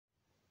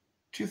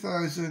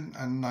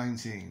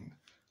2019,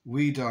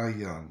 We Die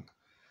Young.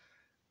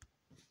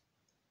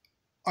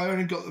 I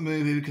only got the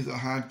movie because it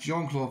had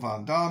Jean-Claude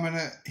Van Damme in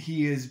it.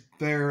 He is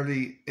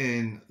barely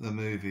in the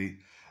movie.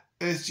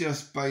 It's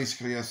just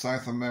basically a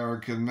South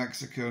American,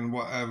 Mexican,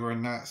 whatever,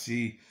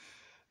 Nazi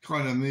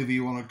kind of movie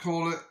you want to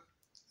call it.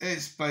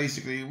 It's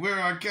basically, we're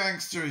our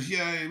gangsters,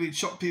 yay, we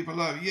chop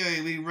people out,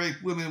 yay, we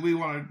rape women, we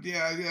want to,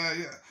 yeah.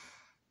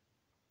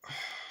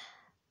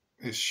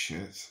 It's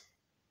shit.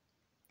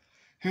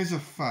 Here's a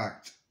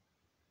fact.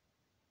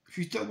 If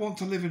you don't want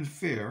to live in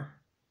fear,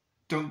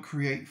 don't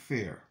create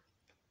fear.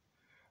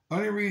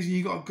 Only reason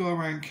you got to go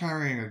around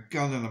carrying a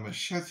gun and a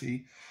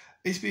machete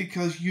is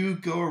because you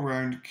go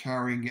around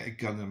carrying a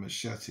gun and a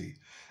machete.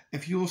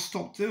 If you all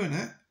stopped doing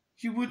it,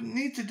 you wouldn't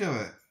need to do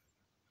it.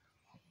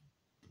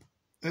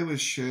 It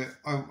was shit.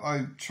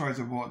 I tried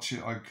to watch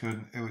it, I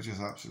couldn't. It was just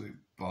absolute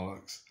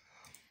bollocks.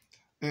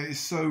 It is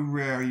so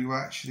rare you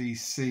actually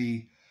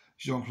see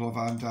Jean-Claude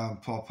Van Damme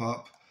pop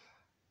up.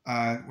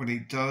 And when he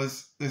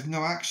does, there's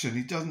no action.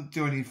 He doesn't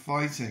do any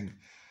fighting.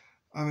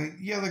 I mean,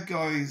 yeah, the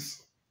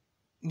guy's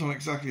not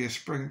exactly a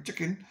spring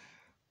chicken.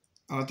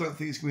 And I don't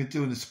think he's going to be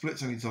doing the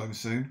splits anytime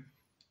soon.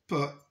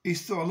 But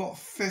he's still a lot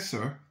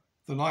fitter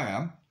than I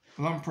am.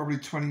 And I'm probably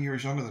 20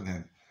 years younger than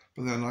him.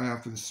 But then I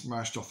have been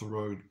smashed off the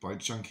road by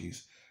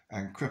junkies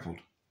and crippled.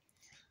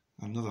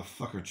 Another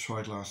fucker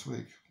tried last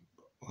week.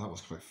 Well, that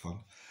was quite fun.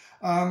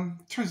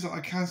 Turns out I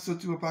can still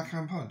do a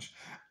backhand punch.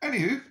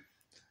 Anywho,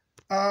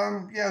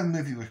 yeah, the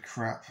movie was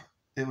crap.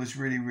 It was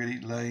really, really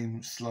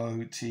lame,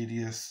 slow,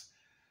 tedious.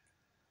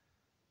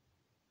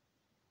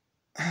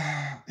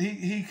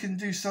 He can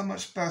do so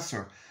much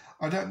better.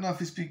 I don't know if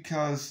it's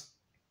because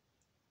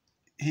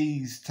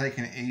he's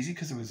taking it easy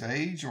because of his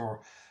age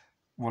or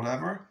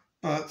whatever,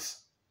 but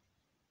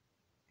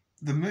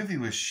the movie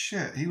was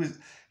shit.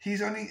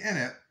 He's only in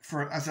it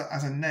for as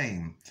a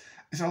name.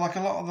 It's like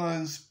a lot of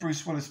those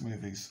Bruce Willis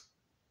movies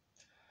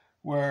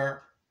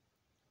where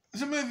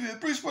there's a movie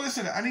with Bruce Willis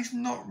in it and he's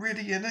not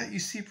really in it. You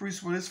see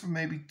Bruce Willis for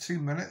maybe 2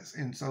 minutes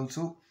in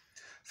total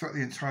throughout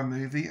the entire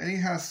movie, and he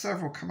has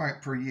several come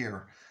out per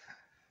year.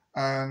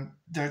 And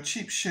they're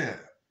cheap shit,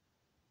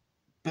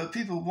 but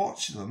people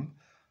watch them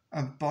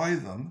and buy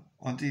them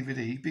on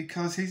DVD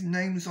because his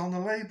name's on the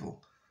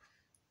label.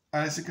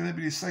 And it's going to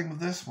be the same with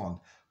this one.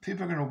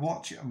 People are going to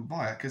watch it and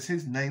buy it because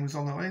his name is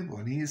on the label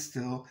and he is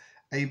still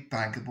a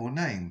bankable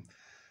name.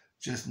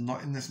 Just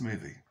not in this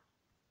movie.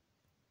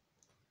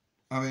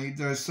 I mean,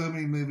 there are so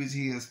many movies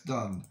he has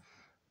done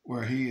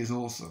where he is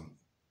awesome.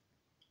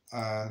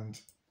 And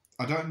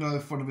I don't know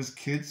if one of his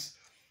kids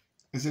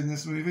is in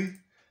this movie,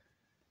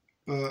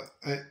 but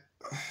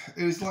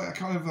it was like a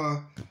kind of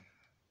a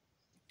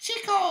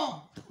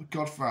Chico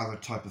Godfather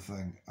type of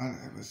thing. And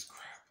it was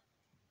crap.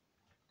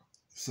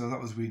 So that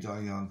was We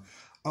Die Young.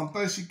 I'm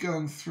basically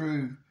going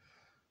through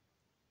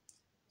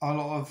a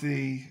lot of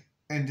the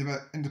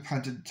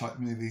independent type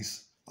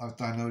movies I've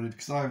downloaded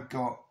because I've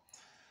got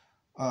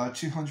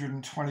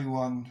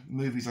 221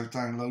 movies I've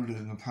downloaded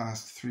in the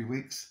past 3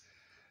 weeks.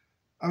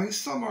 I mean,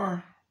 some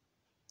are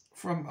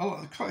from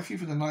quite a few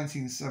from the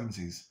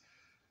 1970s.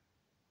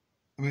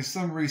 I mean,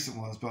 some recent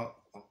ones, but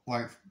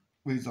like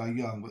We Die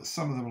Young, but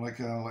some of them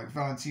are like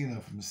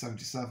Valentino from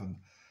 77.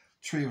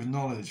 Tree of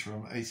Knowledge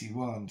from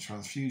 81,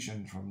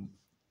 Transfusion from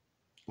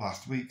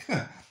last week,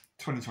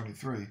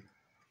 2023,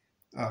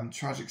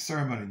 Tragic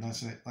Ceremony,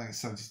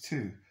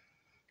 1972,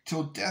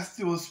 Till Death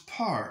Do Us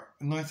Part,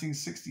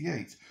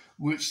 1968,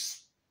 which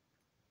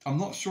I'm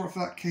not sure if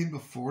that came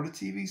before the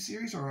TV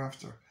series or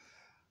after.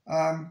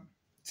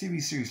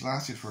 TV series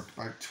lasted for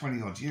about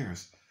 20 odd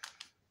years.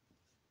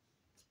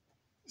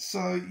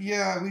 So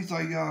yeah, We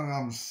Die Young,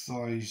 I'm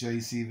sorry,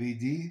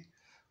 jcvd,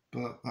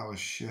 but that was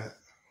shit.